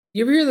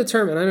You ever hear the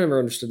term, and I never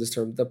understood this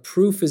term, the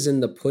proof is in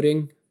the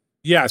pudding?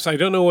 Yes, I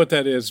don't know what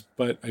that is,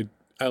 but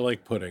I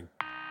like pudding.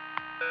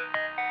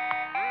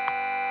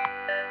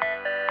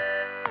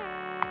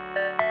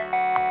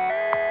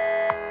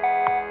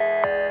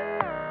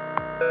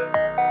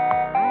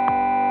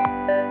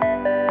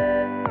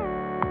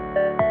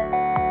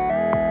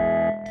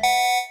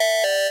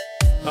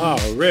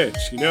 Oh, Rich,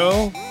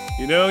 remember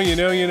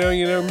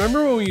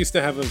when we used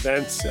to have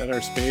events at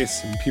our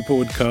space and people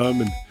would come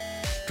and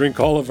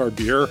drink all of our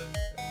beer?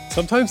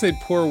 Sometimes they'd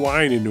pour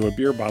wine into a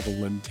beer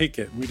bottle and take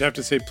it. We'd have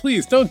to say,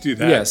 please don't do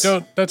that. Yes.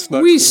 That's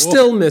not We cool.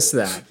 still miss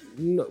that.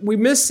 We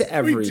miss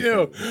everything. We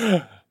do.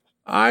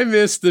 I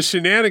miss the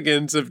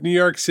shenanigans of New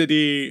York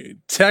City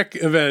tech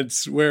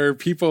events where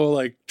people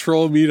like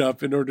troll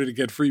meetup in order to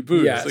get free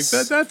booze. Yes.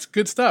 Like that's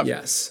good stuff.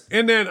 Yes.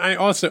 And then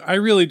I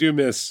really do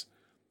miss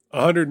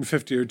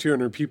 150 or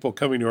 200 people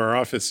coming to our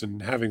office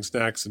and having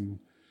snacks and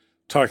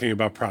talking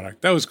about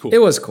product. That was cool. It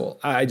was cool.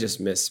 I just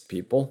miss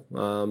people.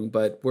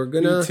 But we're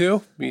gonna Me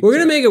too. We're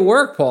gonna make it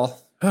work,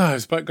 Paul. I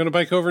was going to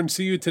bike over and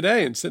see you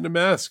today and sit in a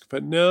mask,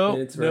 but no,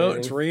 it's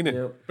raining.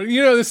 Yep. But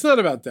it's not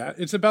about that.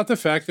 It's about the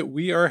fact that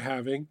we are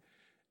having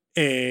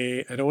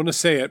I don't want to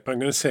say it, but I'm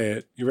going to say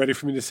it. You ready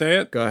for me to say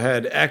it? Go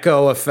ahead.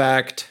 Echo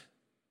effect.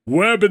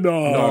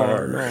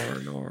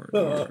 Webinar.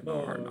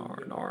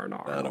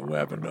 Not a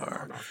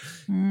webinar.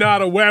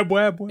 Not a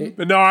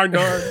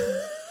webinar.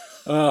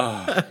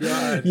 Oh,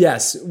 God.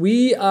 Yes,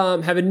 we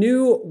have a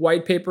new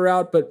white paper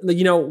out, but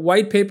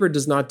white paper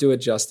does not do it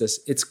justice.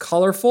 It's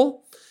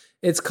colorful.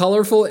 It's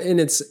colorful in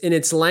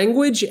its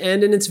language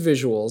and in its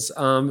visuals.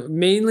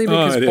 Mainly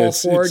because Paul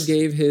Ford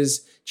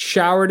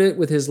showered it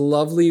with his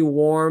lovely,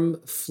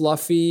 warm,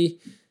 fluffy,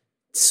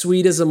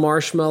 sweet as a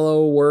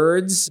marshmallow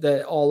words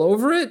that all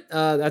over it.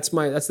 That's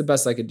the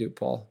best I could do,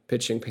 Paul.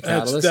 Pitching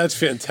Catalyst. That's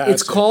fantastic.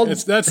 It's called.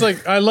 That's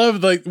like I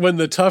love like when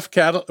the tough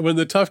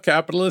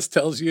capitalist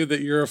tells you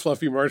that you're a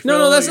fluffy marshmallow.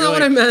 No, that's not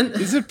what I meant.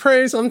 Is it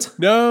praise?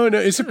 No,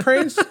 is it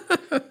praise?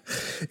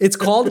 It's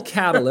called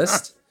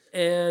Catalyst,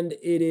 and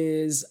it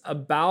is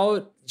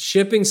about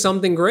shipping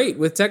something great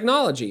with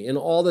technology and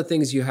all the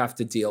things you have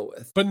to deal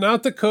with. But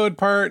not the code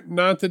part,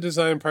 not the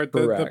design part,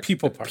 the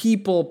people part.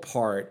 People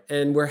part.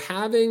 And we're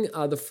having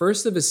the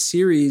first of a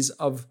series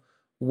of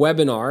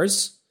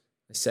webinars.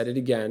 I said it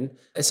again.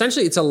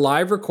 Essentially, it's a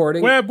live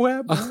recording.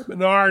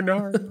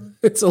 Webinar.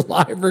 It's a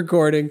live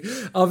recording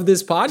of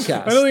this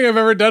podcast. I don't think I've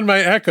ever done my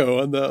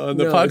echo on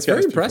the podcast. It's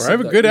very impressive. I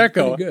have a good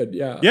echo. Pretty good,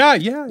 yeah. Yeah,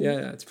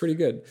 it's pretty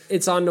good.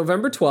 It's on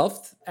November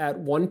 12th at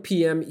 1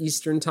 p.m.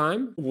 Eastern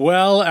Time.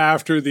 Well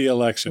after the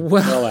election.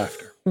 Well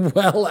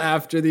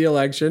after the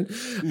election.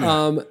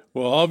 Yeah.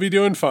 We'll all be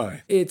doing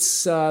fine.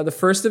 It's the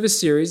first of a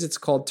series. It's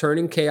called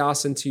Turning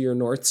Chaos into Your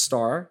North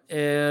Star.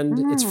 And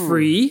it's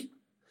free.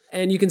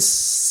 And you can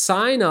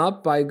sign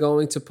up by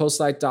going to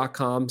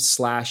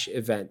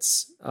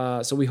postlight.com/events.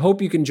 So we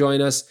hope you can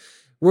join us.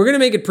 We're going to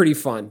make it pretty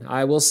fun.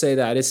 I will say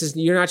that.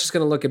 You're not just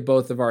going to look at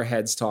both of our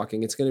heads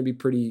talking. It's going to be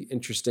pretty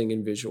interesting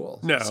and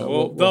visual. No,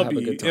 so there'll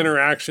be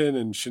interaction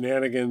and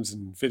shenanigans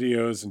and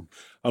videos, and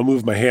I'll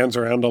move my hands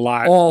around a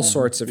lot. All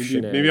sorts of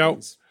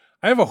shenanigans.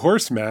 I have a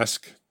horse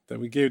mask that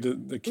we gave to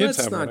the kids.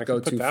 Let's not go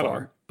too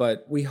far.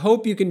 But we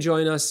hope you can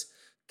join us.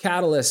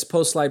 Catalyst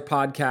Postlight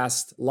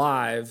Podcast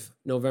live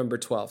November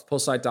 12th.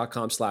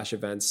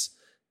 Postlight.com/events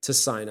to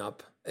sign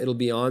up. It'll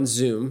be on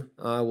Zoom.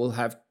 We'll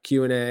have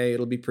Q&A.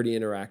 It'll be pretty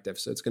interactive,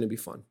 so it's going to be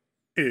fun.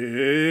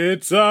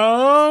 It's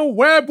a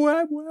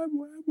webinar.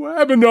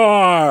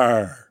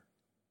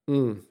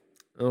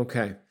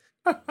 Okay.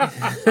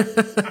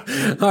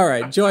 All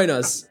right. Join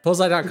us.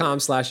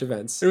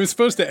 Postlight.com/events. It was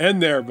supposed to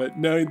end there, but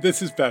no,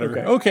 this is better.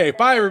 Okay.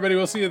 Bye, everybody.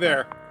 We'll see you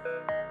there.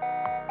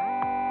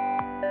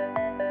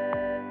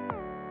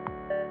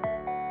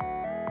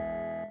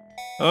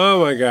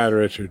 Oh, my God,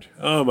 Richard.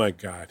 Oh, my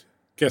God.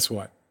 Guess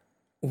what?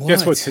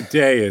 Guess what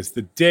today is?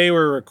 The day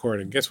we're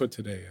recording. Guess what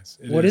today is?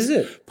 What is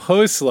it?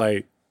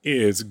 Postlight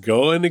is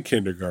going to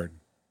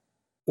kindergarten.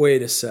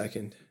 Wait a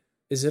second.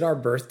 Is it our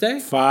birthday?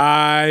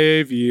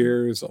 5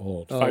 years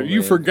old. Oh,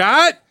 you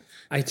forgot?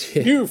 I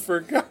did. You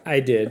forgot.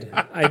 I did.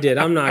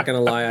 I'm not going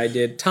to lie. I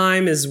did.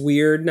 Time is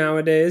weird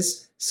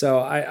nowadays. So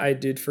I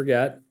did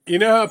forget. You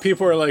know how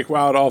people are like,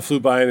 wow, it all flew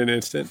by in an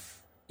instant?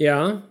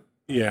 Yeah.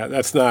 Yeah,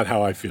 that's not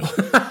how I feel.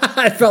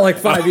 I felt like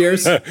 5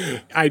 years.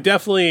 I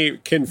definitely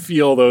can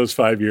feel those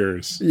 5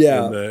 years.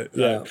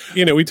 Yeah.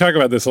 We talk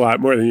about this a lot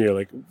more than you.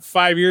 Like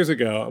 5 years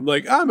ago, I'm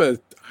like,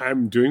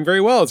 I'm doing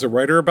very well as a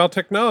writer about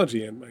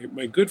technology. And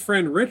my good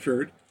friend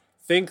Richard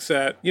thinks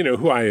that,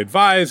 who I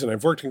advise and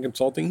I've worked in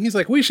consulting, he's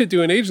like, we should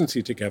do an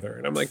agency together.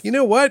 And I'm like, you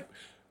know what?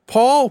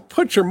 Paul,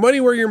 put your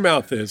money where your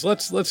mouth is.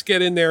 Let's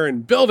get in there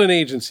and build an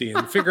agency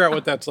and figure out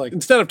what that's like.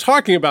 Instead of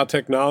talking about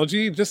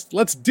technology, just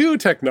let's do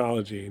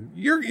technology. And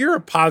you're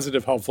a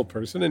positive, helpful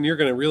person, and you're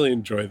going to really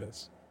enjoy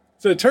this.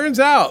 So it turns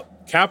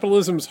out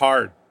capitalism's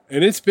hard,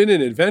 and it's been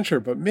an adventure.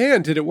 But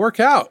man, did it work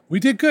out?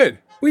 We did good.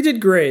 We did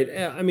great.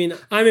 I mean,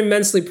 I'm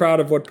immensely proud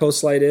of what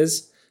Postlight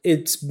is.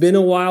 It's been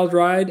a wild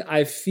ride.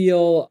 I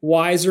feel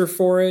wiser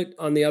for it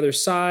on the other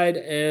side,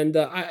 and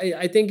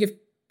I think if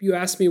you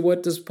ask me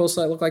what does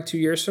Postlight look like 2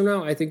 years from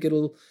now, I think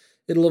it'll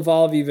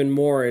evolve even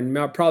more and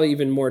probably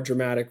even more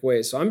dramatic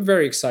ways. So I'm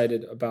very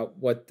excited about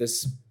what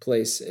this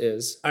place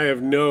is. I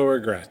have no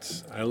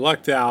regrets. I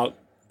lucked out,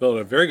 built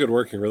a very good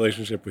working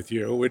relationship with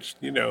you, which,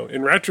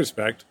 in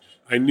retrospect,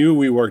 I knew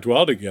we worked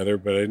well together,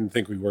 but I didn't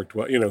think we worked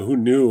well. Who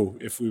knew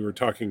if we were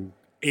talking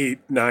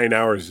 8-9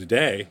 hours a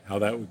day, how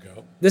that would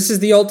go. This is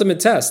the ultimate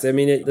test. I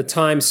mean, the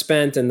time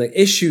spent and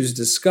the issues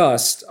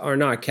discussed are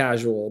not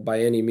casual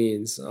by any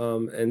means.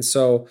 And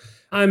so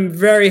I'm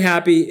very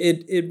happy.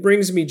 It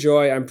brings me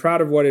joy. I'm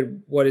proud of what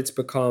it's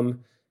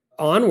become.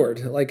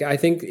 Onward. Like, I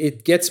think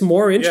it gets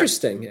more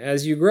interesting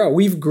as you grow.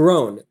 We've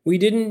grown. We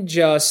didn't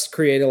just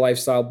create a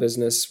lifestyle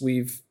business.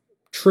 We've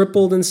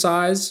tripled in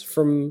size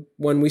from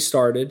when we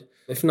started,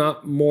 if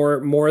not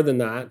more than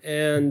that.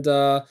 And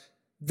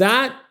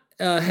that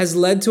has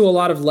led to a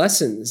lot of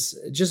lessons.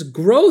 Just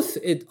growth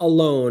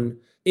alone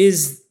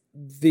is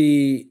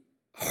the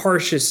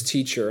harshest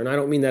teacher. And I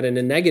don't mean that in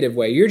a negative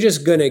way. You're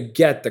just going to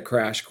get the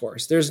crash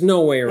course. There's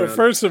no way around it. Well,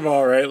 first of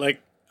all, right,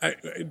 like, I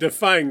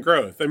define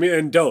growth. I mean,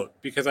 and don't,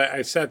 because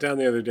I sat down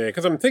the other day,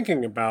 because I'm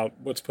thinking about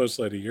what's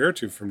Postlight a year or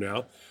two from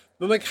now.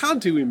 I'm like, how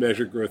do we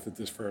measure growth at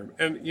this firm?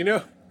 And,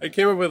 I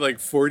came up with like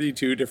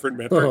 42 different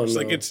metrics. Oh, no.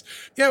 Like it's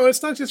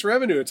not just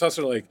revenue. It's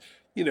also like,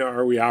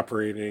 are we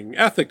operating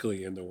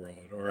ethically in the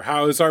world? Or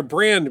how is our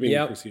brand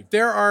being perceived?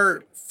 There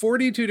are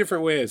 42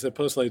 different ways that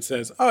Postlight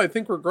says, oh, I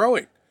think we're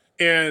growing.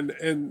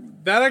 And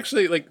that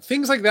actually, like,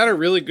 things like that are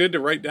really good to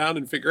write down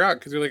and figure out,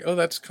 because you're like, oh,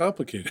 that's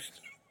complicated.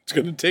 It's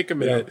going to take a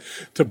minute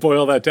to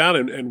boil that down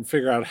and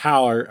figure out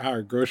how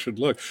our growth should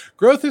look.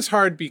 Growth is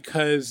hard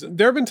because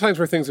there have been times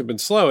where things have been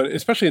slow, and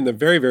especially in the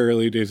very, very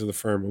early days of the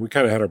firm, and we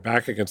kind of had our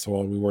back against the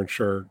wall and we weren't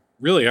sure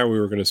really how we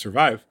were going to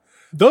survive.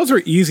 Those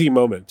were easy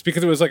moments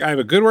because it was like, I have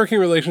a good working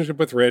relationship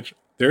with Rich.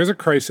 There's a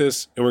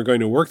crisis, and we're going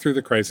to work through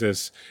the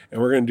crisis,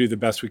 and we're going to do the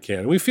best we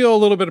can. And we feel a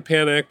little bit of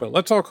panic, but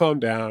let's all calm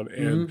down.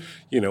 And,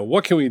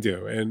 what can we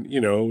do? And,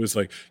 it was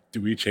like, do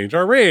we change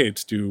our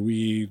rates? Do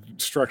we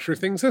structure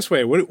things this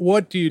way?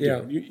 What do you do?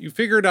 Yeah. You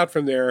figure it out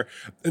from there.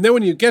 And then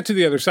when you get to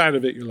the other side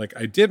of it, you're like,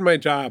 I did my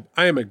job.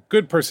 I am a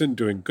good person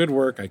doing good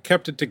work. I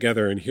kept it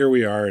together, and here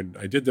we are, and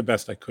I did the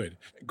best I could.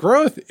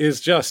 Growth is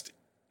just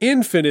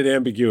infinite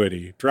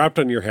ambiguity dropped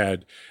on your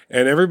head,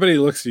 and everybody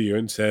looks at you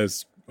and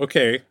says,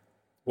 okay,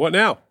 what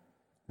now?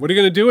 What are you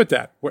going to do with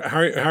that? How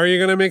are you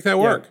going to make that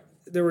work?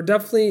 There were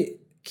definitely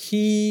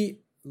key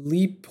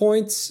leap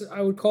points,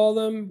 I would call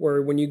them,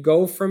 where when you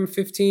go from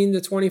 15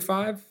 to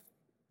 25,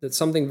 that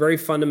something very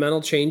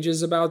fundamental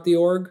changes about the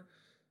org.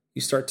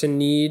 You start to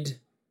need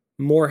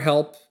more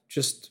help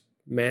just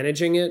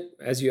managing it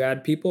as you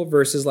add people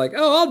versus like,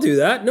 oh, I'll do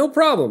that. No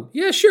problem.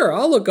 Yeah, sure.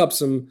 I'll look up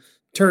some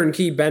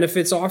turnkey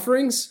benefits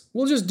offerings.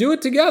 We'll just do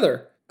it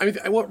together. I mean,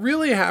 what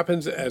really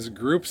happens as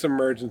groups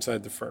emerge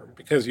inside the firm,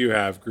 because you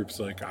have groups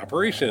like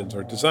operations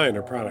or design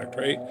or product,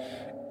 right?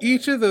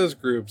 Each of those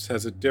groups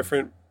has a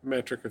different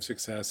metric of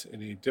success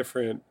and a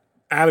different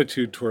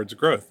attitude towards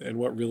growth and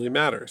what really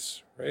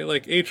matters, right?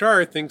 Like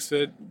HR thinks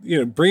that,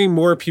 bringing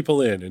more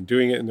people in and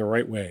doing it in the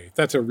right way,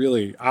 that's a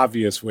really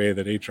obvious way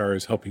that HR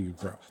is helping you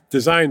grow.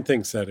 Design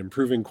thinks that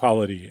improving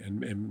quality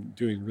and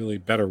doing really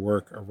better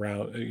work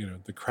around,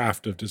 the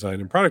craft of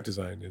design and product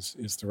design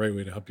is the right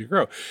way to help you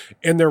grow.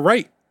 And they're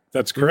right.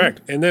 That's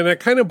correct. And then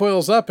it kind of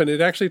boils up, and it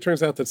actually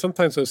turns out that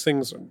sometimes those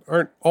things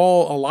aren't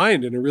all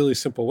aligned in a really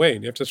simple way,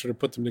 and you have to sort of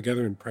put them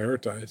together and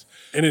prioritize.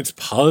 And it's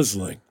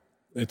puzzling.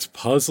 It's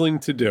puzzling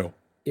to do.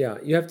 Yeah,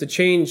 you have to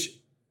change.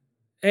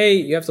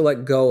 You have to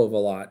let go of a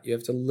lot. You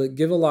have to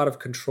give a lot of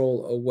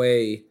control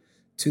away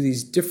to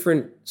these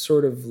different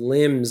sort of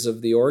limbs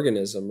of the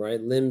organism,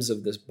 right? Limbs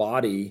of this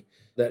body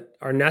that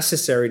are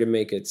necessary to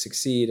make it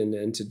succeed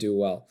and to do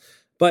well.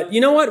 But you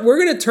know what? We're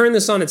going to turn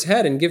this on its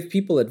head and give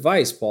people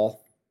advice, Paul.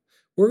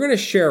 We're going to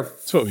share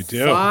That's what we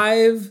do.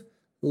 5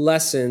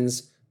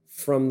 lessons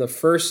from the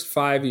first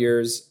 5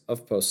 years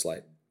of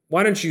Postlight.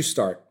 Why don't you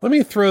start? Let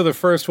me throw the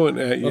first one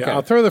at you. Okay.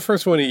 I'll throw the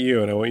first one at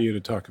you, and I want you to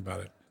talk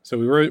about it. So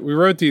we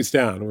wrote these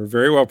down. We're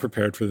very well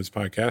prepared for this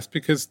podcast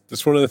because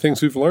that's one of the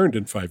things we've learned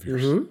in 5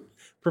 years.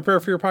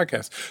 Prepare for your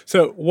podcast.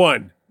 So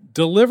 1,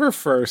 deliver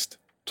first,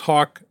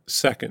 talk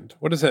second.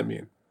 What does that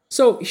mean?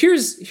 So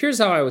here's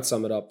how I would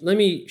sum it up. Let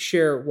me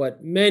share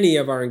what many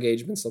of our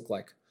engagements look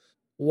like.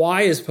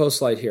 Why is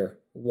Postlight here?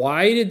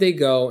 Why did they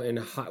go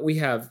and we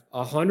have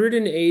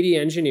 180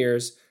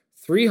 engineers,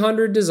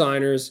 300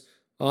 designers,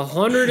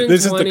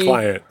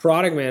 120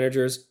 product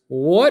managers.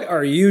 What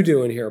are you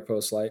doing here,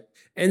 Postlight?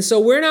 And so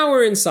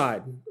we're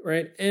inside,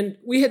 right? And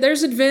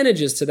there's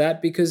advantages to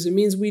that because it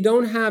means we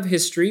don't have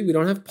history, we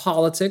don't have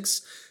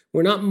politics,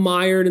 we're not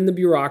mired in the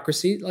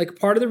bureaucracy. Like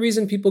part of the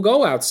reason people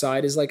go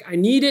outside is like, I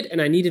need it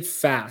and I need it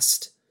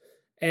fast.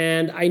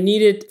 And I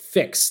need it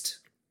fixed.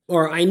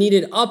 Or I need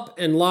it up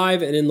and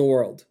live and in the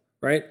world,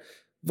 right?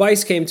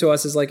 Vice came to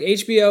us as like,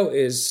 HBO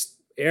is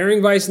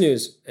airing Vice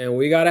News and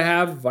we got to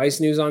have Vice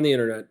News on the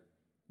internet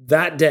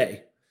that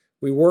day.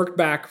 We worked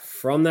back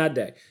from that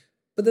day.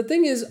 But the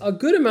thing is, a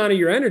good amount of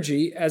your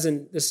energy as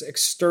in this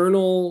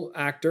external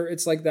actor,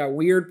 it's like that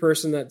weird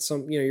person that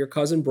your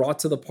cousin brought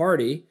to the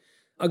party.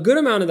 A good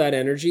amount of that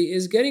energy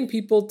is getting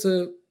people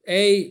to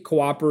A,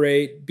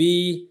 cooperate,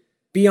 B,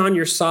 be on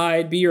your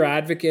side, be your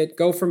advocate,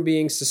 go from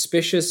being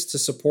suspicious to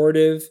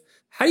supportive.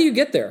 How do you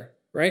get there?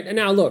 Right. And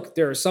now look,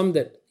 there are some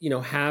that,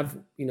 have,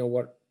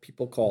 what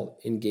people call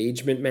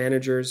engagement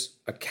managers,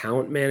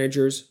 account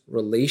managers,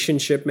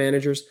 relationship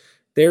managers.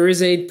 There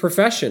is a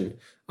profession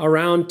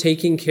around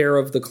taking care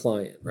of the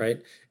client,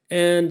 right?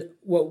 And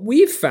what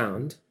we've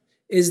found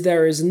is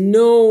there is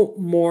no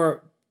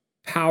more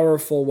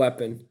powerful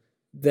weapon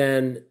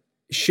than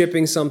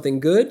shipping something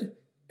good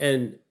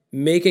and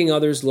making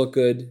others look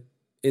good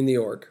in the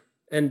org.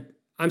 And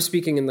I'm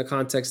speaking in the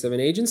context of an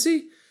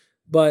agency,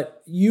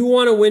 but you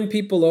want to win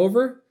people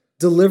over,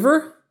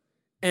 deliver,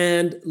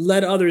 and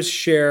let others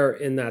share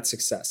in that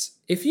success.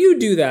 If you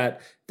do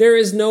that, there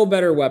is no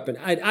better weapon.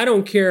 I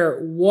don't care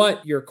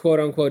what your quote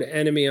unquote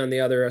enemy on the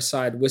other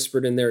side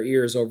whispered in their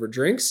ears over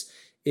drinks.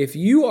 If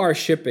you are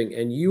shipping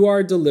and you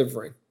are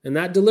delivering, and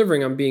that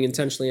delivering, I'm being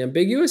intentionally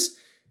ambiguous,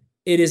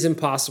 it is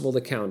impossible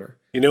to counter.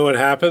 You know what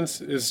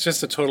happens? It's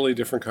just a totally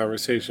different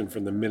conversation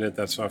from the minute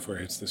that software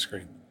hits the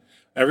screen.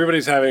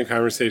 Everybody's having a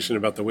conversation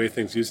about the way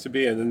things used to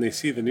be, and then they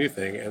see the new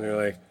thing, and they're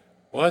like,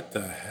 what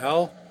the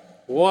hell?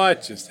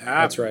 What just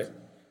happened? That's right.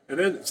 And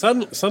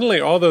then suddenly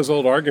all those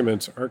old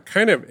arguments are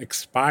kind of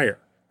expire,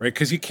 right?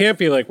 Because you can't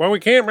be like, well, we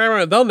can't,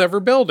 they'll never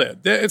build it.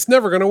 It's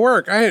never going to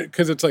work.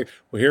 Because it's like,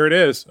 well, here it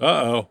is.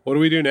 Uh-oh, what do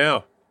we do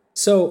now?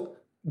 So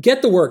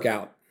get the work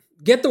out.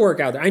 Get the work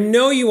out there. I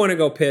know you want to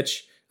go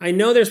pitch. I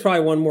know there's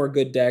probably one more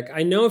good deck.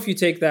 I know if you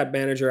take that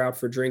manager out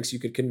for drinks, you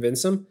could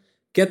convince them.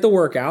 Get the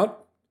work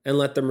out and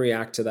let them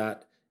react to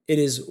that. It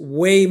is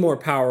way more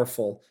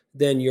powerful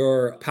than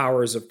your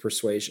powers of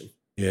persuasion.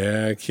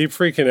 Yeah, keep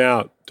freaking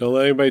out. Don't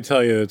let anybody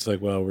tell you it's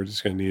like, well, we're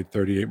just going to need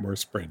 38 more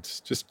sprints.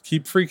 Just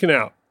keep freaking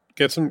out.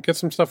 Get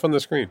some stuff on the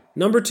screen.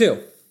 Number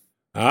 2.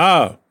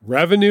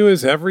 Revenue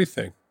is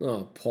everything.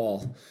 Oh,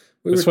 Paul.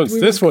 We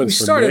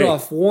started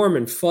off warm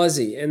and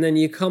fuzzy, and then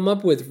you come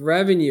up with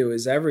revenue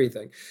is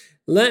everything.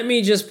 Let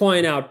me just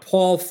point out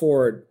Paul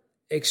Ford,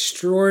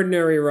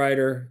 extraordinary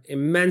writer,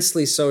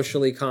 immensely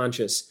socially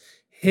conscious.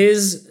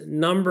 His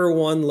number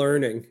one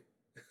learning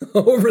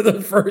over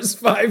the first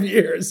 5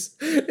 years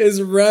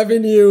is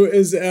revenue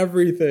is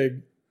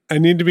everything. I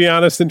need to be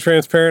honest and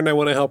transparent. I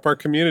want to help our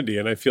community,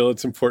 and I feel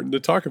it's important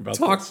to talk about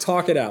this.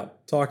 Talk it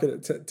out.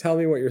 Tell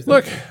me what you're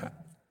thinking. Look,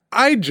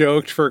 I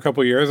joked for a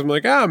couple of years. I'm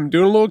like, I'm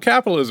doing a little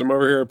capitalism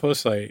over here at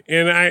Postlight.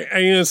 And I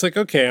it's like,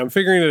 okay, I'm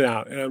figuring it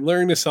out and I'm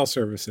learning to sell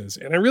services.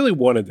 And I really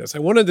wanted this. I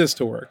wanted this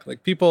to work.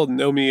 Like, people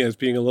know me as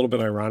being a little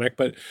bit ironic,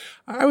 but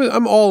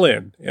I'm all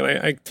in, and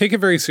I take it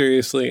very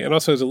seriously. And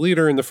also as a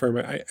leader in the firm,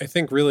 I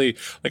think really,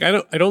 like,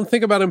 I don't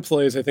think about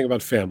employees. I think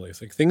about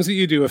families. Like, things that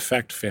you do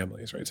affect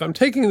families, right? So I'm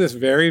taking this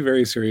very,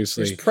 very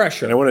seriously. There's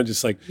pressure. And I want to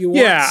just you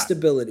want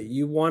stability.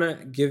 You want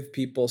to give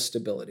people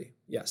stability.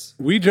 Yes.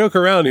 We joke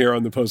around here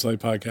on the Postlight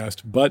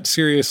podcast, but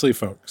seriously,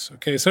 folks.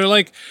 Okay, so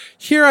like,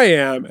 here I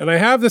am, and I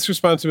have this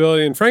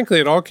responsibility, and frankly,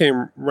 it all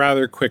came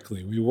rather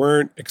quickly. We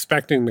weren't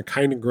expecting the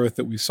kind of growth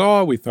that we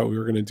saw. We thought we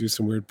were going to do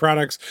some weird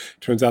products.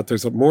 Turns out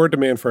there's more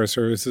demand for our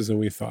services than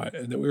we thought,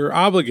 and that we were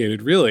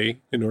obligated, really,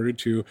 in order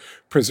to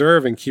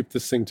preserve and keep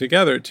this thing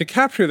together, to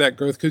capture that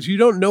growth, because you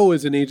don't know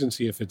as an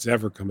agency if it's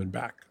ever coming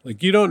back.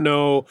 Like, you don't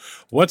know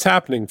what's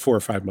happening 4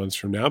 or 5 months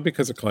from now,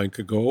 because a client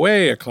could go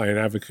away, a client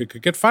advocate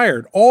could get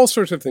fired, all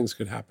sorts of things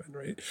could happen,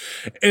 right?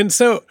 And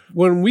so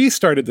when we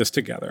started this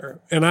together,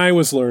 and I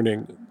was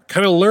learning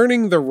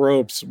the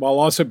ropes while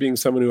also being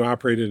someone who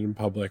operated in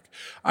public,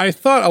 I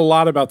thought a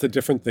lot about the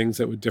different things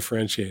that would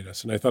differentiate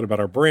us. And I thought about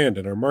our brand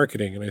and our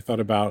marketing, and I thought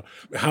about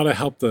how to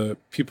help the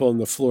people on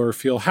the floor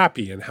feel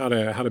happy and how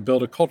to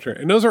build a culture.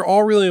 And those are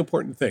all really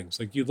important things.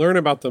 Like, you learn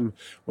about them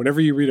whenever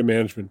you read a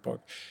management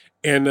book.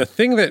 And the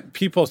thing that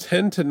people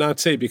tend to not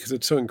say, because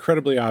it's so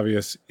incredibly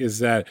obvious, is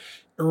that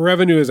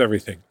revenue is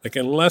everything. Like,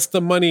 unless the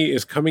money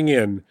is coming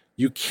in,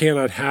 you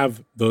cannot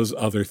have those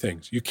other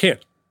things. You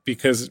can't,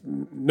 because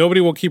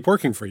nobody will keep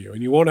working for you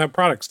and you won't have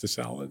products to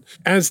sell. And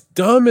as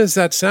dumb as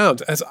that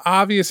sounds, as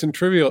obvious and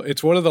trivial,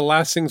 it's one of the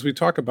last things we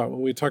talk about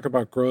when we talk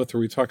about growth or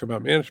we talk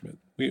about management.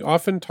 We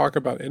often talk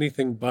about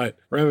anything but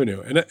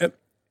revenue. And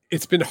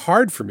it's been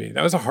hard for me.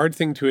 That was a hard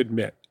thing to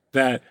admit,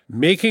 that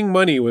making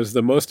money was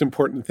the most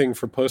important thing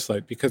for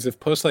Postlight, because if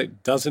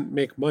Postlight doesn't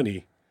make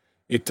money,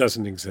 it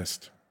doesn't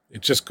exist.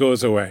 It just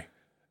goes away.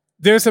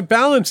 There's a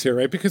balance here,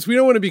 right? Because we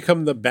don't want to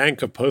become the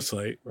bank of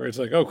Postlight, where it's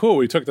like, oh, cool,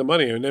 we took the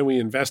money and then we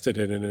invested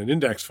it in an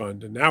index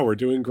fund and now we're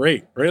doing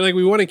great, right? Like,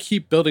 we want to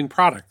keep building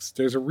products.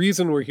 There's a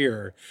reason we're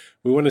here.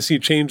 We want to see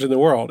change in the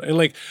world. And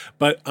like,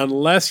 but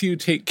unless you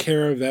take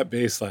care of that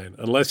baseline,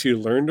 unless you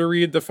learn to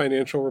read the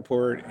financial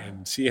report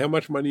and see how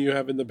much money you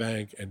have in the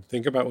bank and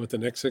think about what the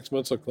next 6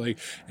 months look like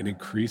and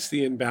increase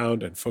the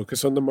inbound and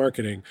focus on the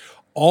marketing,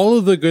 all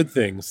of the good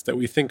things that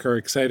we think are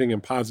exciting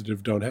and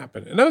positive don't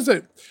happen. And that was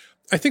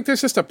I think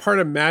there's just a part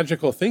of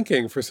magical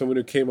thinking for someone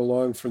who came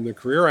along from the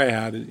career I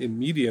had in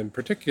media in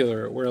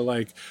particular, where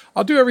like,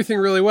 I'll do everything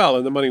really well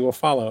and the money will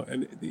follow.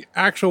 And the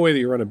actual way that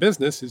you run a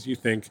business is you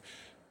think,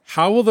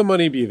 how will the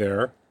money be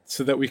there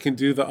so that we can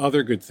do the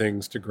other good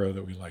things to grow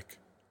that we like?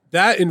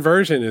 That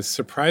inversion is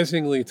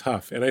surprisingly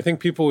tough. And I think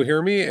people will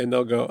hear me and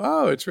they'll go,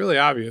 oh, it's really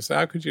obvious.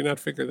 How could you not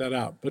figure that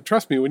out? But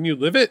trust me, when you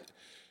live it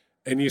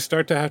and you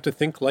start to have to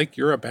think like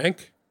you're a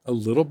bank a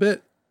little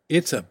bit,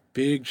 it's a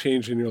big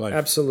change in your life.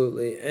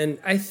 Absolutely. And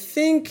I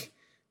think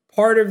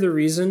part of the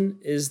reason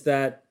is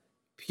that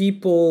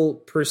people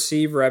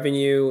perceive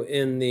revenue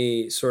in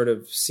the sort of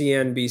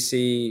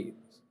CNBC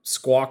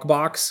squawk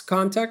box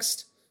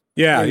context.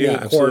 Yeah, in yeah, the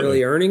absolutely.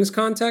 quarterly earnings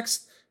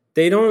context.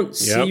 They don't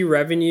see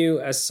revenue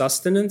as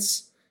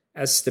sustenance,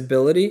 as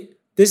stability.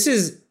 This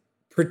is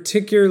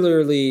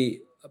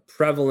particularly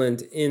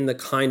prevalent in the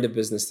kind of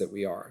business that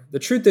we are. The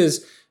truth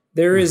is,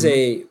 there is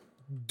a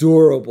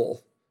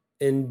durable,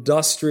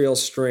 industrial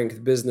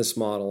strength business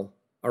model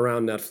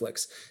around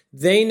Netflix.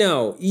 They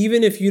know,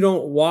 even if you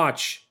don't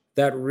watch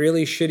that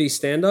really shitty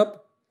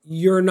stand-up,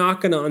 you're not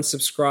going to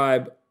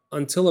unsubscribe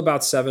until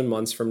about 7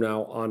 months from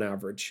now on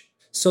average.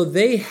 So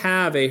they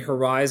have a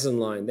horizon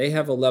line. They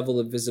have a level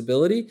of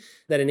visibility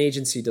that an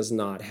agency does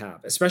not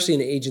have, especially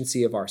an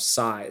agency of our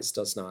size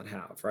does not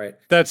have, right?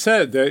 That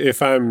said,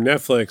 if I'm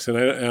Netflix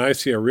and I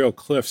see a real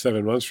cliff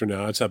 7 months from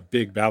now, it's a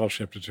big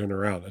battleship to turn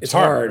around. It's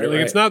hard. Right? Like,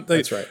 it's not.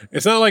 That's right.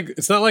 It's not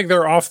like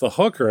they're off the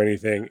hook or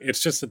anything. It's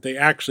just that they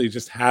actually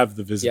just have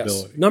the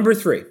visibility. Yes. Number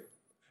 3.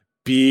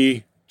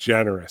 Be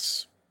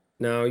generous.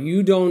 Now,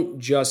 you don't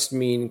just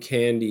mean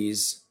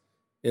candies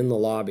in the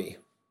lobby,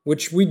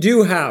 which we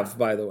do have,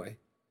 by the way.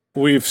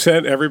 We've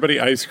sent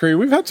everybody ice cream.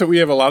 We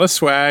have a lot of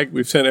swag.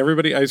 We've sent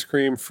everybody ice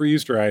cream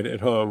freeze-dried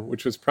at home,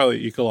 which was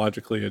probably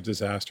ecologically a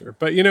disaster.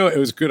 But, it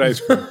was good ice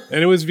cream.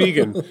 And it was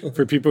vegan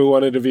for people who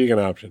wanted a vegan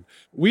option.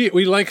 We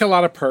like a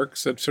lot of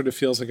perks. That sort of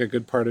feels like a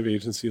good part of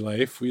agency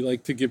life. We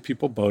like to give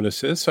people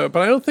bonuses. But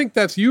I don't think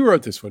you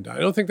wrote this one down. I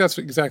don't think that's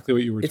exactly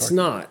what you were talking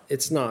about.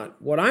 It's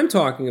not. What I'm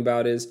talking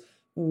about is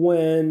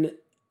when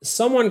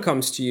someone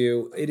comes to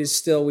you, it is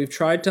still, we've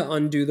tried to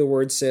undo the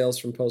word sales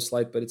from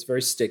Postlight, but it's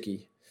very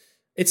sticky.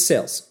 It's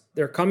sales.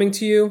 They're coming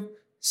to you,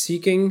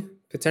 seeking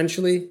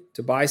potentially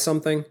to buy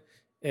something,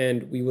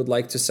 and we would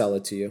like to sell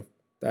it to you.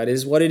 That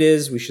is what it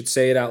is. We should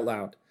say it out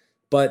loud.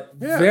 But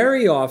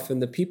very often,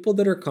 the people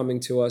that are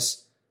coming to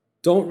us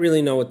don't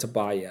really know what to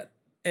buy yet.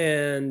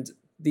 And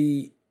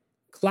the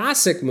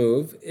classic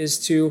move is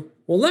to,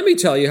 well, let me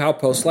tell you how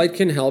Postlight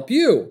can help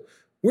you.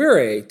 We're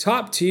a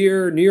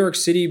top-tier New York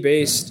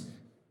City-based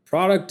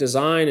product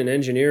design and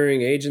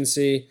engineering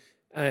agency,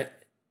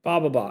 blah,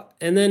 blah, blah.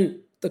 And then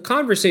the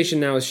conversation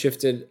now has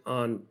shifted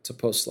on to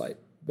Postlight.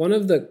 One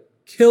of the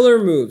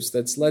killer moves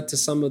that's led to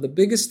some of the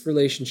biggest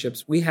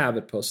relationships we have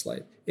at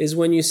Postlight is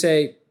when you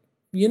say,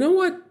 you know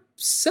what,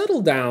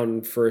 settle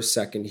down for a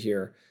second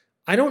here.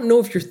 I don't know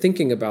if you're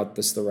thinking about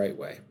this the right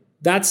way.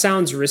 That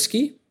sounds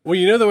risky.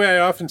 Well, the way I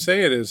often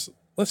say it is,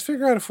 let's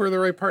figure out if we're the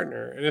right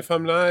partner. And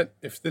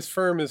if this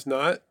firm is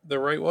not the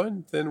right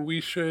one, then we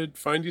should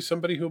find you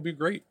somebody who'll be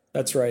great.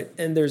 That's right.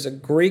 And there's a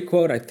great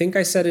quote. I think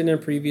I said it in a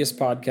previous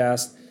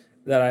podcast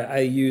that I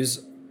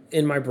use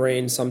in my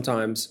brain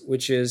sometimes,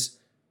 which is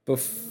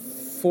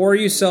before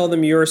you sell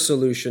them your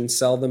solution,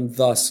 sell them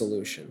the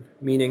solution,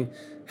 meaning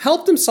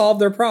help them solve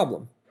their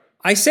problem.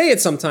 I say it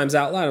sometimes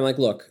out loud. I'm like,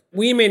 look,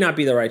 we may not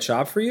be the right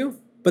shop for you,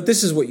 but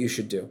this is what you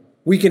should do.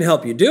 We can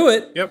help you do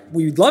it. Yep.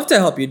 We'd love to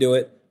help you do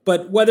it.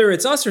 But whether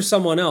it's us or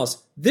someone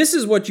else, this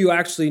is what you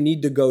actually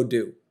need to go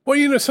do.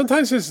 Well,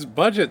 sometimes this is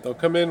budget. They'll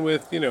come in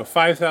with,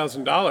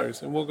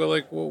 $5,000 and we'll go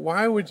like, well,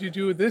 why would you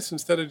do this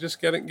instead of just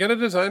get a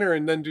designer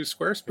and then do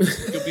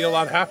Squarespace? You'll be a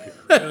lot happier.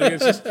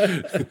 It's just,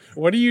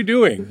 what are you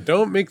doing?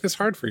 Don't make this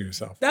hard for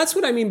yourself. That's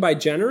what I mean by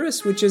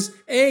generous, which is,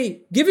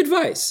 A, give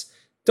advice.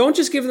 Don't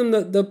just give them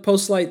the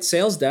Postlight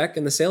sales deck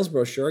and the sales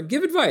brochure.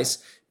 Give advice.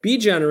 Be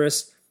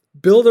generous.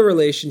 Build a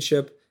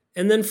relationship.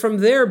 And then from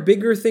there,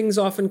 bigger things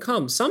often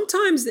come.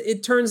 Sometimes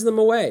it turns them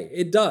away.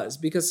 It does.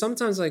 Because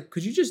sometimes,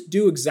 could you just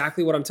do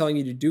exactly what I'm telling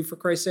you to do, for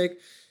Christ's sake?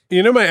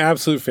 My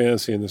absolute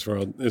fantasy in this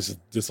world,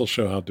 this will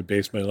show how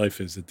debased my life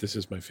is, that this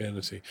is my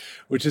fantasy,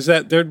 which is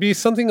that there'd be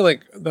something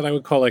like that I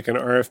would call like an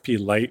RFP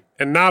light,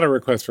 and not a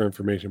request for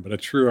information, but a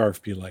true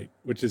RFP light,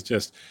 which is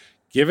just,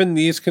 given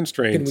these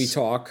constraints, can we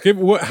talk?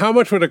 How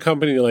much would a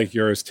company like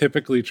yours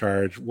typically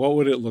charge? What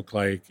would it look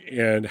like?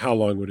 And how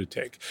long would it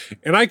take?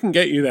 And I can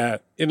get you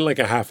that in like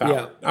a half hour.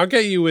 Yeah. I'll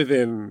get you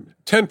within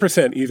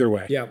 10% either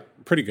way. Yeah.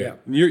 Pretty good.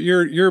 Yeah.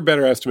 You're a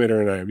better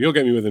estimator than I am. You'll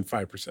get me within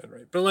 5%,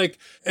 right? But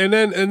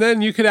and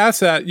then you could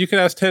ask that. You could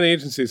ask 10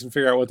 agencies and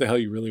figure out what the hell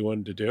you really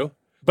wanted to do.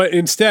 But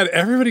instead,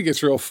 everybody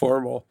gets real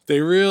formal. We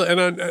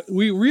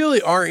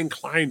really are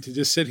inclined to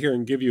just sit here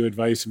and give you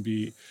advice and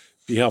be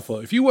helpful.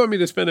 If you want me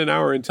to spend an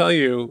hour and tell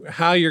you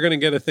how you're going to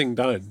get a thing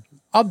done,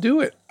 I'll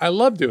do it. I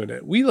love doing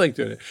it. We like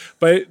doing it.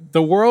 But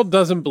the world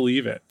doesn't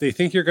believe it. They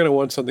think you're going to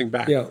want something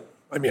back. Yeah.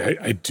 I mean,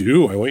 I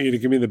do. I want you to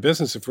give me the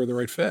business if we're the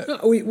right fit. No,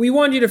 we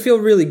want you to feel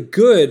really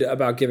good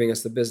about giving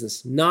us the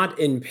business, not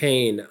in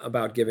pain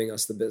about giving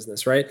us the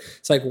business, right?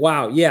 It's like,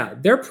 wow, yeah,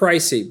 they're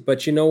pricey,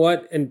 but you know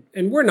what? And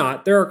we're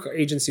not. There are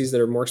agencies that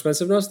are more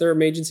expensive than us. There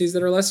are agencies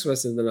that are less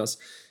expensive than us.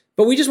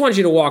 But we just want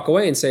you to walk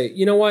away and say,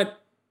 you know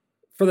what?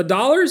 For the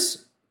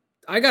dollars,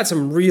 I got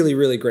some really,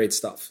 really great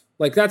stuff.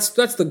 Like that's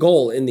the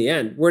goal in the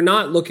end. We're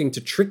not looking to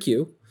trick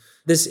you.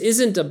 This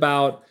isn't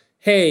about,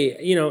 hey,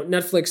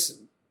 Netflix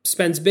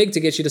spends big to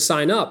get you to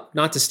sign up,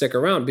 not to stick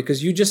around,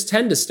 because you just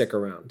tend to stick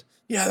around.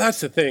 Yeah,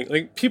 that's the thing.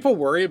 Like, people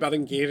worry about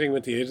engaging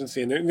with the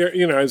agency, and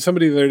they're,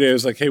 somebody the other day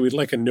was like, "Hey, we'd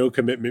like a no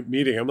commitment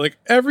meeting." I'm like,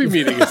 every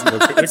meeting is no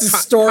commitment. It's a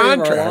story of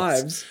our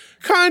lives.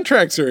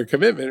 Contracts are a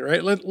commitment,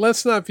 right?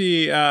 Let's not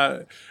be.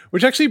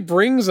 Which actually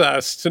brings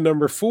us to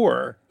number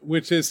 4,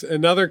 which is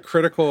another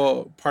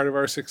critical part of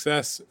our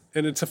success.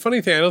 And it's a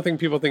funny thing. I don't think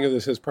people think of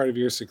this as part of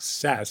your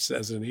success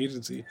as an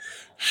agency.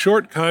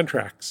 Short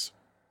contracts.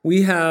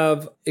 We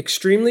have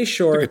extremely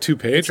short, like a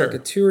 2-pager. It's like a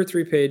 2 or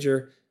 3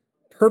 pager,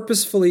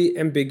 purposefully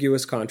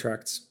ambiguous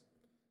contracts,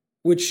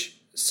 which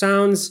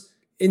sounds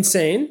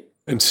insane.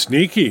 And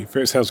sneaky.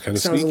 It sounds kind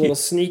of sneaky. Sounds a little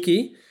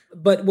sneaky.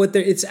 But what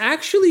it's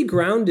actually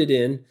grounded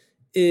in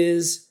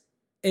is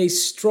a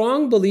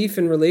strong belief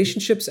in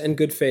relationships and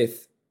good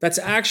faith. That's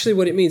actually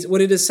what it means.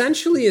 What it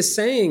essentially is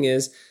saying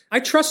is,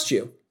 I trust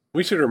you.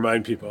 We should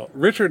remind people,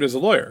 Richard is a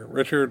lawyer.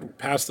 Richard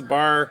passed the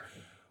bar,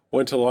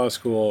 went to law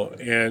school.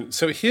 And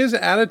so his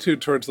attitude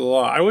towards the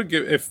law, I would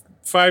give, if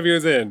 5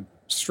 years in,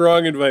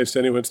 strong advice to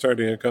anyone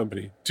starting a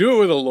company. Do it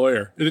with a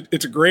lawyer.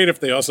 It's great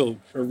if they also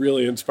are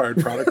really inspired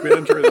product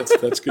manager.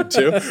 That's good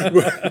too.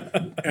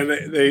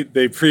 And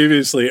they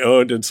previously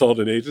owned and sold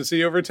an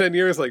agency over 10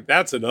 years. Like,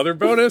 that's another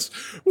bonus.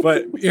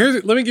 But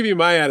let me give you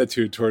my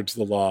attitude towards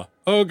the law.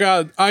 Oh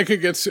God, I could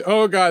get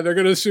oh God, they're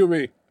going to sue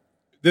me.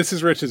 This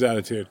is Rich's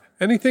attitude.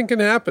 Anything can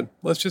happen.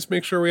 Let's just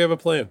make sure we have a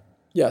plan.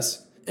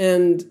 Yes.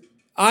 And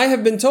I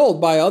have been told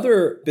by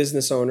other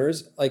business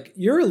owners, like,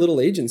 you're a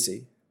little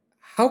agency.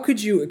 How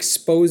could you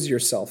expose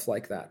yourself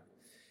like that?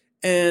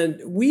 And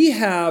we've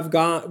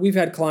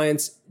had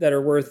clients that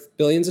are worth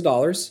billions of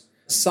dollars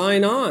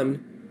sign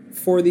on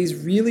for these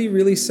really,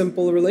 really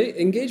simple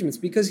engagements.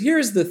 Because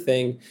here's the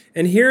thing,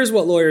 and here's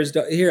what lawyers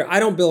do. Here, I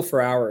don't bill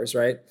for hours,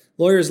 right?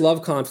 Lawyers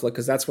love conflict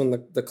because that's when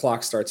the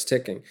clock starts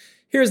ticking.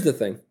 Here's the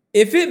thing.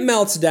 If it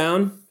melts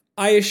down,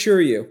 I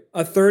assure you,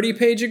 a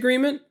 30-page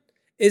agreement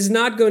is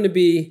not going to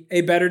be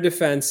a better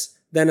defense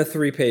than a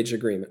 3-page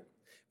agreement.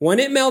 When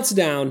it melts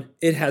down,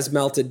 it has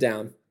melted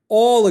down.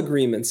 All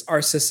agreements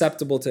are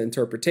susceptible to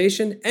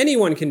interpretation.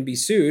 Anyone can be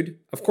sued.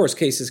 Of course,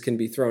 cases can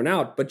be thrown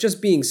out, but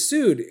just being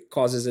sued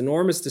causes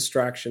enormous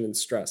distraction and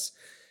stress.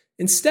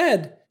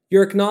 Instead,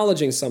 you're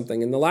acknowledging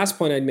something. And the last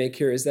point I'd make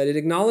here is that it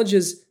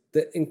acknowledges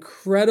the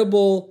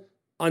incredible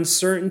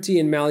uncertainty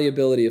and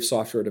malleability of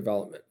software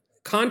development.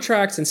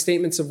 Contracts and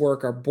statements of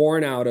work are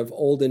born out of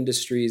old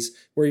industries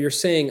where you're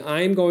saying,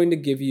 I'm going to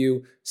give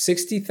you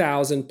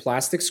 60,000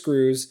 plastic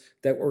screws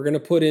that we're going to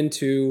put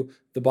into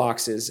the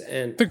boxes.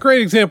 And the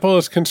great example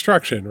is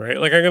construction, right?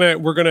 Like,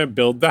 we're going to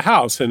build the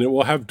house and it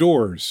will have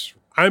doors.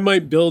 I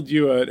might build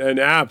you an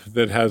app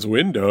that has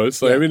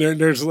windows. Like, yeah. I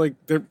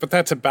mean, but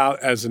that's about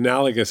as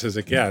analogous as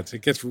it gets.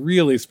 It gets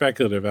really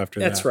speculative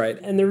after that. That's right.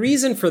 And the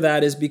reason for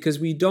that is because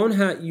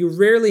you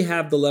rarely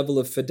have the level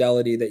of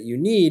fidelity that you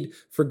need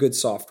for good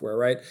software,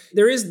 right?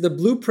 There is the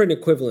blueprint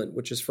equivalent,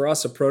 which is for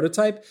us a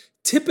prototype,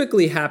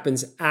 typically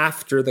happens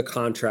after the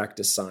contract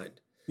is signed.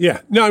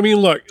 Yeah. No, I mean,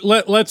 look,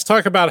 let's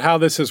talk about how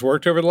this has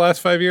worked over the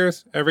last 5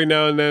 years. Every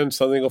now and then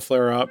something will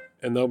flare up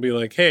and they'll be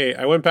like, hey,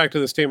 I went back to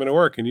the statement of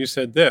work and you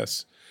said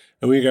this.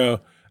 And we go,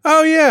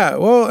 oh, yeah,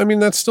 well, I mean,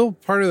 that's still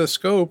part of the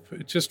scope.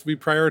 It's just we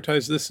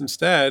prioritize this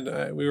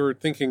instead. We were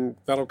thinking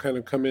that'll kind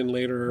of come in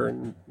later.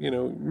 And,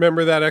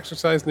 remember that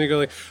exercise? And they go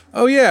like,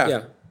 oh, yeah.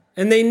 Yeah.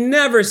 And they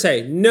never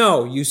say,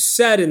 no, you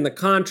said in the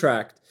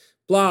contract,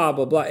 blah,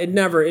 blah, blah.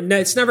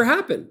 It's never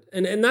happened.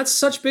 And that's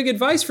such big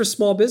advice for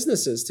small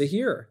businesses to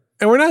hear.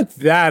 And we're not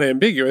that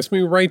ambiguous.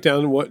 We write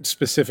down what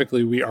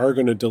specifically we are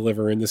going to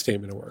deliver in the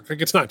statement of work. Like,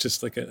 it's not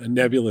just like a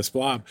nebulous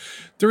blob.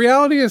 The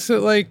reality is that,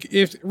 like,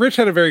 if Rich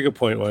had a very good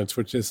point once,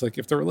 which is like,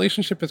 if the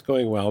relationship is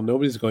going well,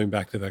 nobody's going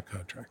back to that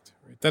contract.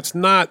 Right? That's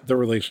not the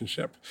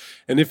relationship.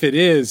 And if it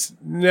is,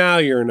 now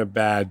you're in a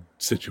bad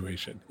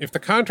situation. If the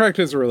contract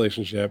is a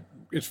relationship,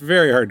 it's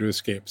very hard to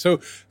escape. So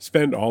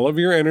spend all of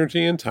your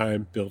energy and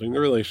time building the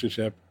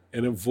relationship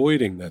and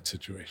avoiding that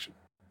situation.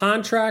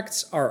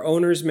 Contracts are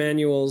owner's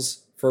manuals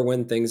for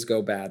when things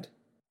go bad.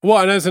 Well,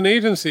 and as an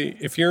agency,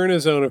 if you're in a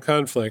zone of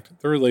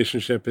conflict, the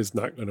relationship is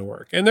not going to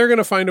work. And they're going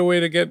to find a way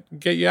to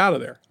get you out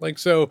of there. Like,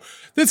 so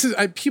this is,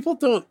 people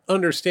don't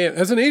understand.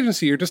 As an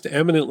agency, you're just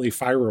eminently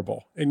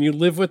fireable. And you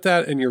live with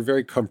that and you're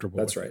very comfortable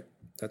That's with right.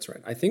 That's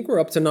right. I think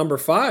we're up to number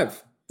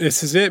 5.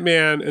 This is it,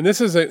 man. And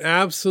this is an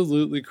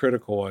absolutely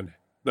critical one.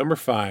 Number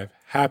 5,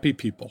 happy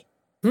people.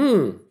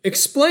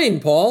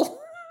 Explain, Paul.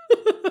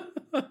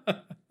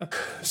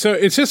 So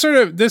it's just sort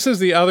of, this is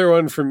the other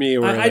one for me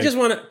where I just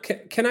want to,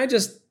 can I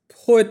just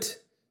put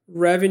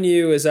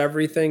revenue is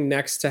everything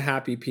next to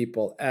happy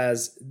people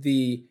as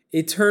the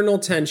eternal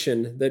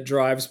tension that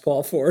drives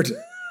Paul Ford.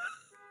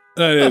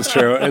 That is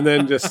true. And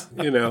then just,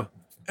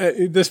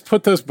 just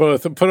put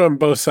on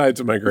both sides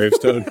of my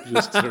gravestone.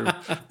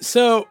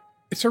 So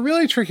it's a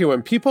really tricky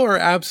one. People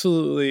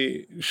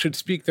should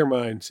speak their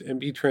minds and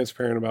be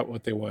transparent about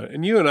what they want.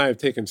 And you and I have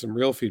taken some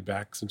real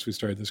feedback since we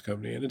started this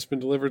company, and it's been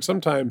delivered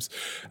sometimes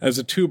as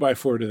a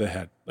 2x4 to the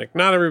head. Like,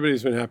 not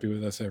everybody's been happy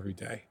with us every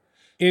day.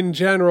 In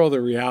general,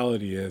 the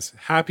reality is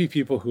happy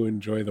people who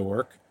enjoy the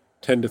work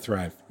tend to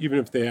thrive, even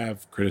if they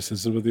have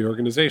criticism of the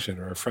organization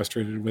or are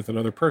frustrated with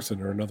another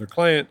person or another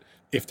client.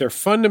 If they're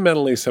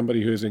fundamentally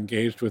somebody who is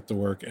engaged with the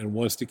work and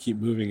wants to keep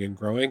moving and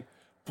growing,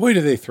 boy,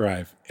 do they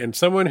thrive. And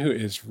someone who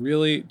is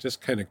really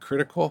just kind of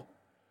critical,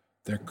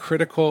 they're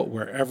critical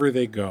wherever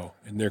they go,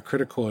 and they're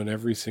critical in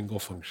every single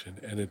function.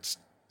 And it's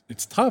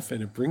tough,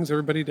 and it brings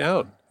everybody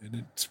down, and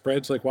it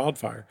spreads like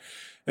wildfire.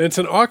 And it's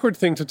an awkward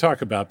thing to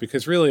talk about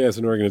because really as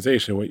an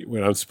organization,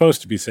 what I'm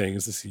supposed to be saying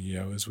as the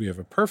CEO is we have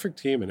a perfect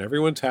team and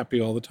everyone's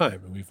happy all the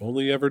time. And we've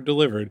only ever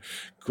delivered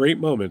great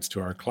moments to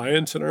our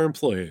clients and our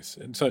employees.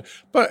 And so,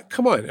 but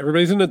come on,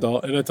 everybody's an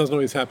adult and that doesn't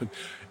always happen.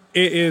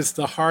 It is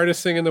the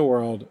hardest thing in the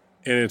world,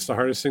 and it's the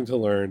hardest thing to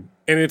learn.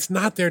 And it's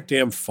not their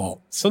damn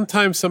fault.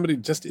 Sometimes somebody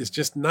is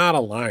just not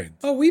aligned.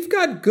 Oh, we've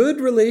got good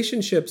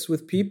relationships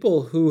with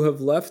people who have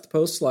left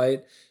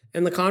Postlight.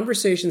 And the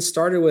conversation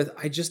started with,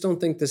 I just don't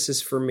think this is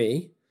for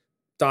me, ...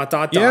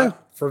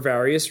 for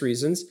various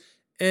reasons.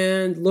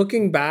 And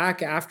looking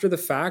back after the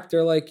fact,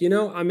 they're like,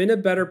 I'm in a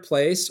better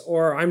place,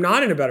 or I'm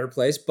not in a better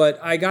place, but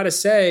I got to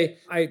say,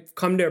 I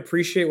come to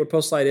appreciate what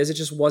Postlight is. It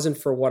just wasn't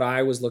for what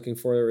I was looking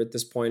for at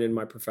this point in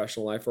my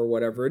professional life or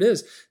whatever it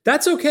is.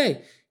 That's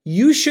okay.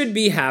 You should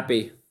be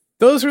happy.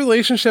 Those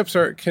relationships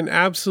can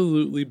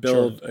absolutely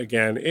build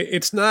again.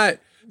 It's not...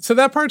 So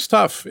that part's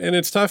tough, and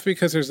it's tough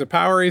because there's a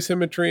power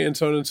asymmetry and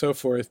so on and so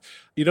forth.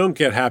 You don't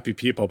get happy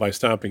people by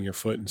stomping your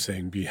foot and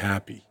saying, be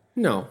happy.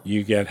 No.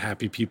 You get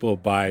happy people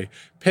by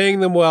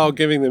paying them well,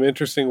 giving them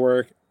interesting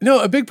work.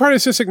 No, a big part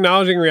is just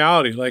acknowledging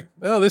reality. Like,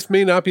 oh, this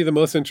may not be the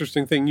most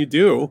interesting thing you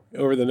do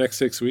over the next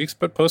 6 weeks,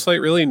 but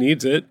Postlight really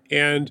needs it,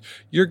 and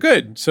you're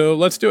good, so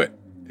let's do it.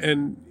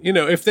 And,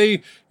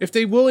 if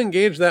they will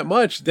engage that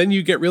much, then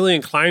you get really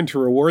inclined to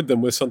reward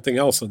them with something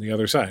else on the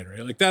other side,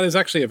 right? Like, that is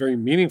actually a very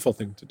meaningful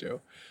thing to do.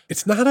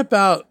 It's not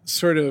about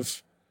sort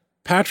of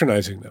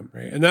patronizing them,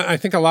 right? And I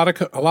think a lot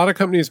of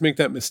companies make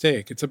that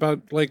mistake. It's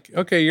about like,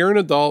 okay, you're an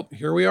adult,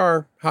 here we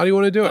are. How do you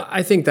want to do it?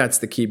 I think that's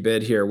the key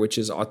bit here, which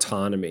is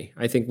autonomy.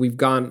 I think we've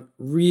gone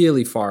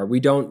really far. We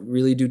don't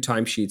really do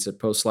timesheets at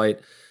Postlight.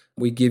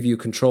 We give you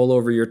control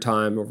over your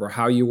time, over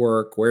how you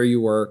work, where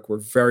you work. We're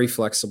very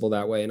flexible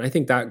that way. And I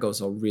think that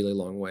goes a really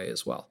long way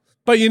as well.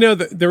 But,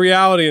 the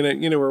reality,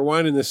 and we're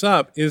winding this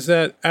up, is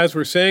that as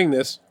we're saying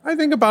this, I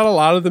think about a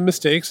lot of the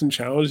mistakes and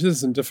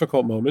challenges and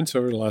difficult moments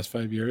over the last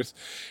 5 years.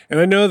 And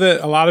I know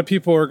that a lot of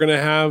people are going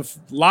to have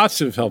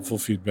lots of helpful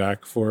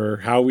feedback for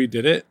how we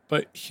did it.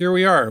 But here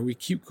we are. We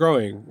keep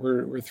growing.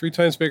 We're 3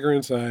 times bigger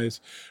in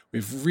size. We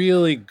have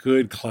really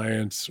good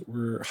clients.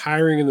 We're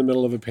hiring in the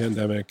middle of a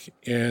pandemic.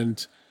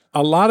 And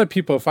a lot of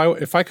people,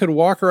 if I could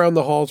walk around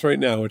the halls right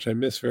now, which I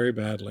miss very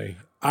badly,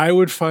 I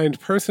would find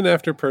person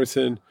after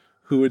person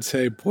who would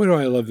say, boy, do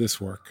I love this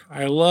work.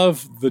 I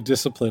love the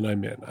discipline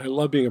I'm in. I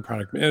love being a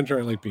product manager.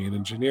 I like being an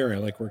engineer. I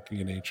like working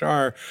in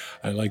HR.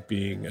 I like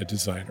being a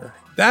designer.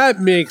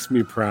 That makes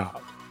me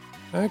proud.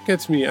 That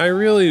gets me, I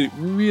really,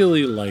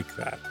 really like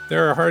that.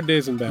 There are hard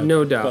days and bad days.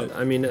 No doubt.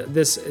 I mean,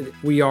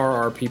 we are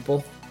our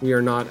people. We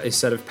are not a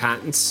set of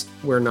patents.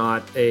 We're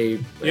not a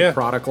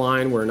product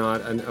line. We're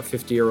not a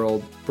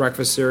 50-year-old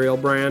breakfast cereal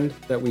brand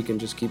that we can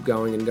just keep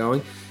going and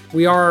going.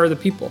 We are the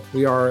people.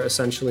 We are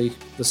essentially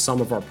the sum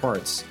of our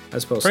parts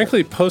as Postlight.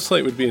 Frankly,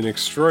 Postlight would be an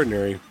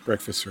extraordinary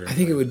breakfast cereal. I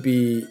think it would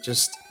be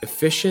just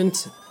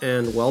efficient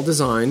and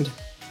well-designed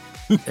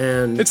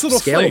and it's little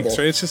scalable. flakes,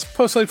 right? It's just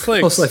Postlight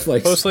flakes. Postlight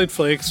flakes. Postlight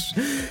flakes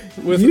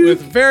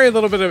with very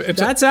little bit of...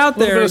 That's out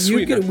there.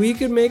 We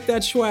could make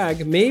that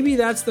swag. Maybe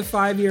that's the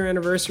 5-year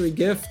anniversary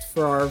gift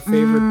for our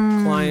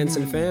favorite clients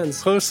and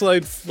fans.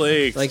 Postlight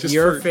flakes. Like just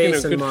your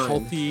face and good, mine.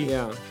 Healthy.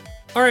 Yeah.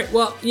 All right,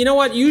 well, you know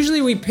what?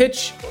 Usually we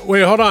pitch...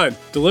 Wait, hold on.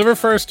 Deliver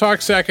first,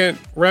 talk second.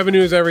 Revenue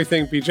is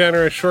everything. Be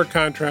generous, short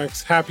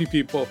contracts, happy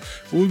people.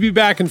 We'll be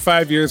back in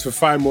 5 years with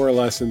 5 more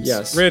lessons.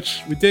 Yes.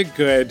 Rich, we did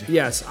good.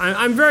 Yes,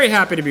 I'm very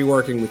happy to be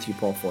working with you,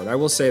 Paul Ford. I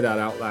will say that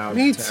out loud.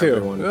 Me to too.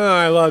 Everyone. Oh,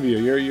 I love you.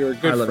 You're a good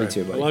friend. I love you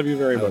too, buddy. I love you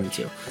very much. I love you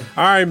too.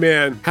 All right,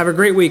 man. Have a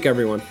great week,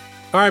 everyone.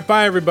 All right,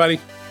 bye, everybody.